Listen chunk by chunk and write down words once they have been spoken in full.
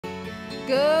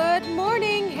Good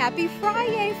morning. Happy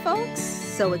Friday, folks.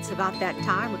 So it's about that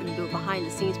time. We're going to do it behind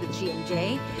the scenes with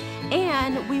GMJ.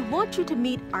 And we want you to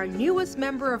meet our newest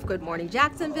member of Good Morning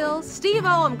Jacksonville, Steve-O.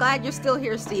 I'm glad you're still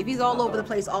here, Steve. He's all over the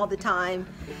place all the time.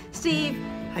 Steve.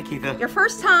 Hi, Keitha. Your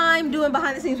first time doing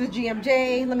behind the scenes with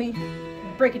GMJ. Let me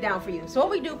break it down for you. So what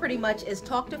we do pretty much is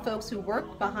talk to folks who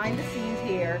work behind the scenes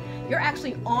here. You're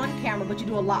actually on camera, but you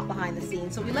do a lot behind the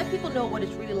scenes. So we let people know what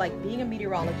it's really like being a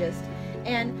meteorologist.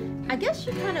 And I guess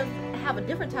you kind of have a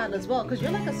different title as well, because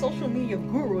you're like a social media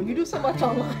guru. You do so much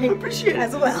online. Appreciate it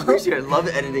as well. Appreciate it. Love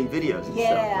editing videos and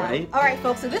stuff, right? All right,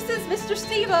 folks. So this is Mr.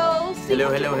 Steve-O.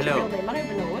 Hello. What's your real name? I don't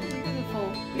even know. What are you looking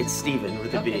for? It's Steven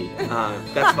with a B.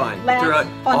 That's fine.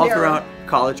 Fundaro. All throughout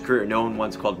college career, no one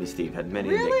once called me Steve. Had many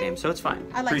Really? nicknames, so it's fine.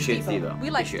 I like Appreciate Steve-O. Steve-O. We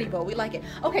like Steve-O. We like it.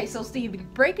 Okay, so Steve,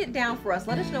 break it down for us.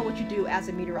 Let us know what you do as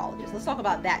a meteorologist. Let's talk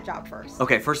about that job first.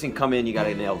 Okay, first thing, come in, you got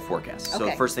to nail the forecast. So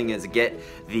Okay. the first thing is get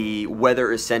the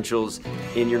weather essentials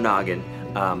in your noggin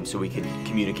so we can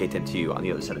communicate them to you on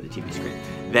the other side of the TV screen.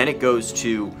 Then it goes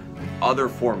to other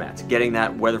formats, getting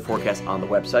that weather forecast on the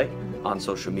website, on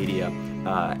social media,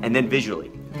 and then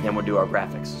visually. Then we'll do our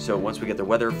graphics. So once we get the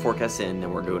weather forecast in,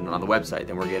 then we're doing it on the website.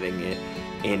 Then we're getting it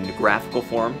in graphical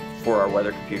form for our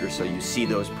weather computer, so you see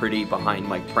those pretty behind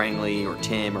Mike Prangley or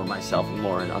Tim or myself and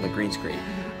Lauren on the green screen.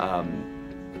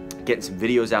 Getting some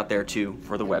videos out there too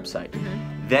for the website.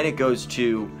 Then it goes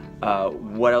to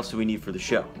what else do we need for the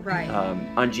show? Right.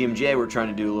 On GMJ, we're trying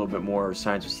to do a little bit more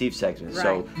Science with Steve segments. Right.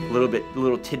 So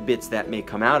little tidbits that may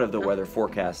come out of the weather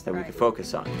forecast that we can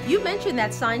focus on. You mentioned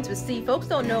that Science with Steve. Folks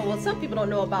don't know, well, some people don't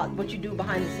know about what you do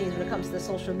behind the scenes when it comes to the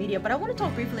social media, but I want to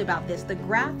talk briefly about this. The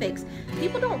graphics.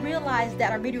 People don't realize that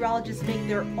our meteorologists make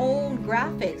their own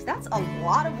graphics. That's a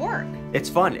lot of work. It's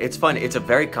fun. It's fun. It's a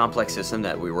very complex system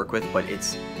that we work with, but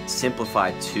it's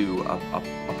simplified to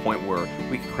a point where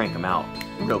we can crank them out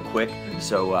real quick.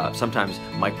 So sometimes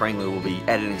Mike Prangley will be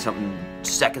editing something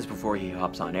seconds before he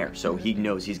hops on air, so he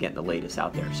knows he's getting the latest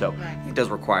out there. So it does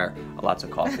require lots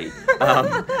of coffee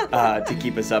to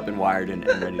keep us up and wired and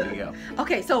ready to go.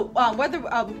 Okay, so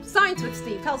Science with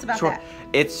Steve, tell us about that.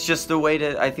 It's just a way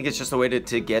to, I think it's just a way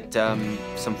to get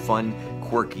some fun,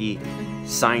 quirky,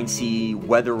 sciencey,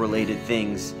 weather-related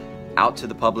things out to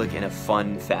the public in a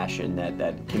fun fashion that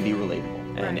can be relatable.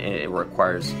 And it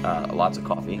requires lots of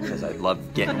coffee, because I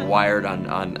love getting wired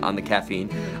on the caffeine.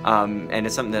 And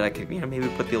it's something that I could, maybe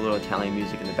put the little Italian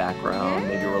music in the background,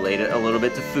 maybe relate it a little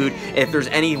bit to food. If there's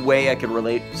any way I could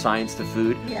relate science to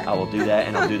food, I will do that,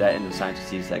 and I'll do that in the Science with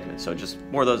Steve segment. So just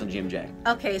more of those in GMJ.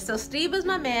 Okay, so Steve is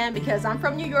my man because I'm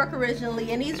from New York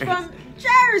originally, and he's from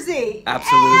Jersey.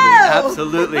 Absolutely, Ew!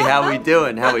 absolutely. How we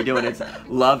doing? How we doing? It's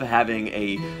love having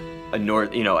a north,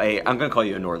 I'm gonna call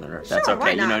you a northerner. That's sure, okay. why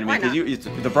You know what I not? mean? Because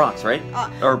it's the Bronx, right?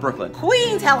 Or Brooklyn.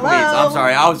 Queens, hello. Queens. I'm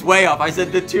sorry, I was way off. I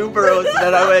said the two boroughs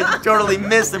that I totally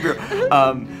missed the borough.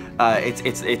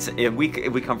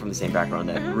 We come from the same background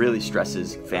that really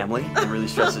stresses family and really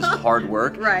stresses hard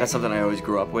work. That's something I always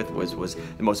grew up with. Was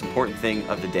the most important thing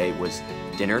of the day was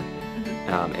dinner,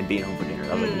 and being home for dinner.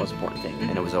 That was like the most important thing.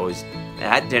 And it was always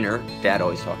at dinner. Dad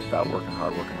always talked about working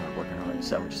hard.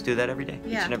 So we just do that every day,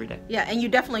 each and every day. Yeah, and you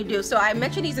definitely do. So I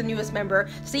mentioned he's the newest member.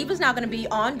 Steve is now going to be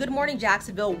on Good Morning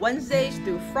Jacksonville Wednesdays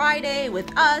through Friday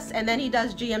with us, and then he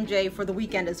does GMJ for the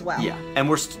weekend as well. Yeah, and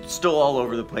we're still all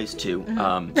over the place too.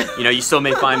 You still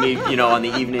may find me, on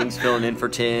the evenings filling in for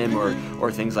Tim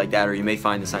or things like that, or you may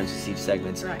find the Science with Steve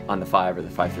segments on the 5 or the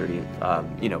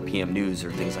 5:30, PM news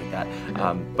or things like that.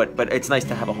 But it's nice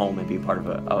to have a home and be part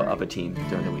of a team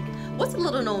during the week. What's a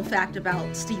little known fact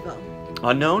about Steve-O?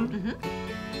 Unknown?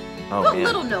 Oh, well, man.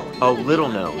 little known. Oh, little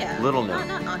known. Yeah. Little known.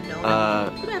 Not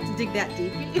unknown. You don't have to dig that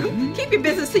deep. Keep your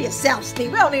business to yourself,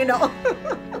 Steve. We don't need to know.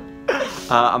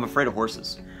 I'm afraid of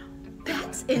horses.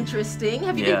 That's interesting.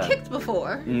 Have you been kicked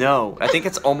before? No, I think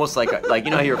it's almost like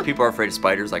how people are afraid of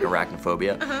spiders, like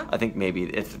arachnophobia. I think maybe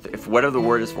if whatever the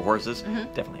word is for horses,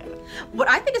 definitely have it. What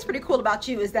I think is pretty cool about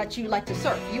you is that you like to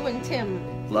surf. You and Tim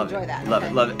enjoy that.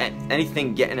 Love it.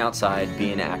 Anything getting outside,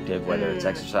 being active, whether it's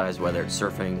exercise, whether it's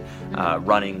surfing,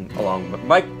 running along.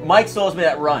 Mike still me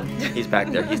that run. He's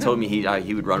back there. He told me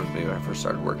he would run with me when I first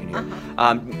started working here.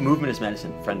 Movement is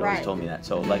medicine. A friend always told me that.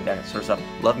 So like that sort of stuff.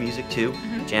 Love music too.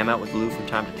 Jam out with Lou from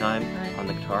time to time on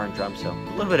the guitar and drums. So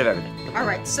a little bit of everything. All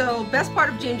right. So best part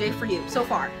of GMJ for you so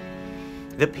far?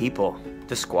 The people,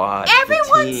 the squad.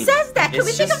 Everyone the team. says that. Can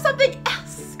we think of something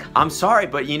else? I'm sorry,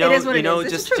 but it is what it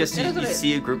is. just you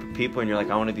see a group of people and you're like,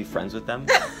 I want to be friends with them.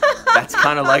 That's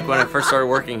kind of like when I first started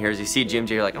working here. As you see GMJ,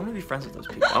 you're like, I want to be friends with those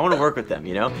people. I want to work with them,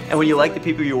 you know. And when you like the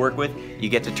people you work with, you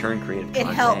get to turn creative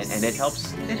content, and it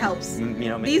helps. It helps. You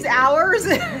know, these hours.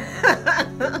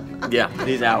 Yeah,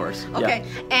 these hours. Okay,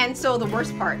 and so the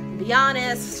worst part. Be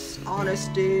honest.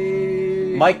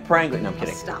 Honesty. Mike Pranglin. No, I'm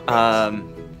kidding. Stop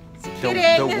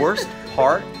it. The worst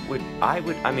part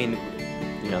I mean,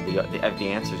 you know, the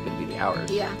answer is going to be the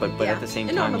hours. Yeah. But at the same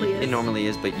time, it normally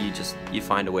is. But you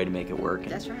find a way to make it work.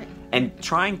 That's right. And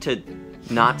trying to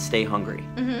not stay hungry.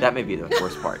 That may be the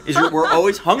worst part. We're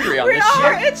always hungry on this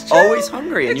ship. It's true. Always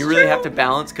hungry, and you really have to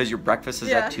balance because your breakfast is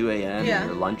at 2 a.m. Yeah.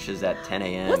 and your lunch is at 10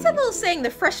 a.m. What's that little saying? The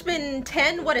freshman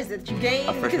 10. What is it? You gain.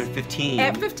 A freshman 15.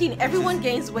 At 15, everyone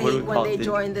gains weight when they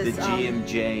join this. The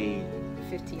GMJ.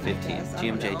 15.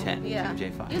 GMJ 10. Yeah.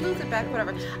 GMJ 5. You lose it back,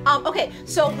 whatever. Okay,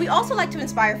 so we also like to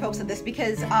inspire folks with this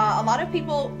because a lot of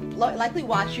people likely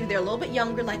watch you. They're a little bit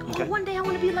younger, like, one day I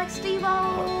want to be like Steve-O.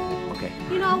 Oh, okay.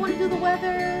 You know, I want to do the weather.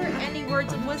 Any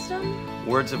words of wisdom?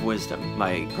 Words of wisdom.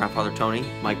 My grandfather Tony,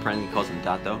 Mike Pranglin calls him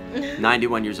Dato,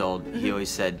 91 years old, he always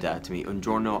said to me, un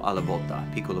giorno alla volta,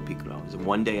 piccolo piccolo. It's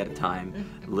one day at a time,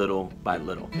 little by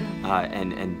little.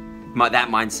 That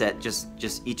mindset,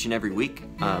 just each and every week,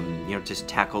 you know, just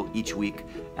tackle each week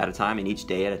at a time and each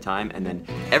day at a time, and then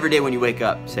every day when you wake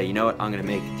up, say, you know what, I'm gonna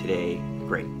make today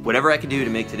great. Whatever I can do to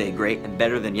make today great and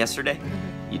better than yesterday,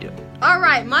 you do it. All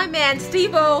right, my man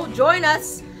Steve-O, join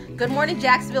us. Good morning,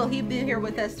 Jacksonville. He'll be here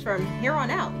with us from here on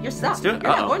out. You're stuck. Let's do it.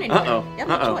 You're not going anywhere. You have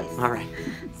no choice. All right.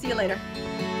 See you later.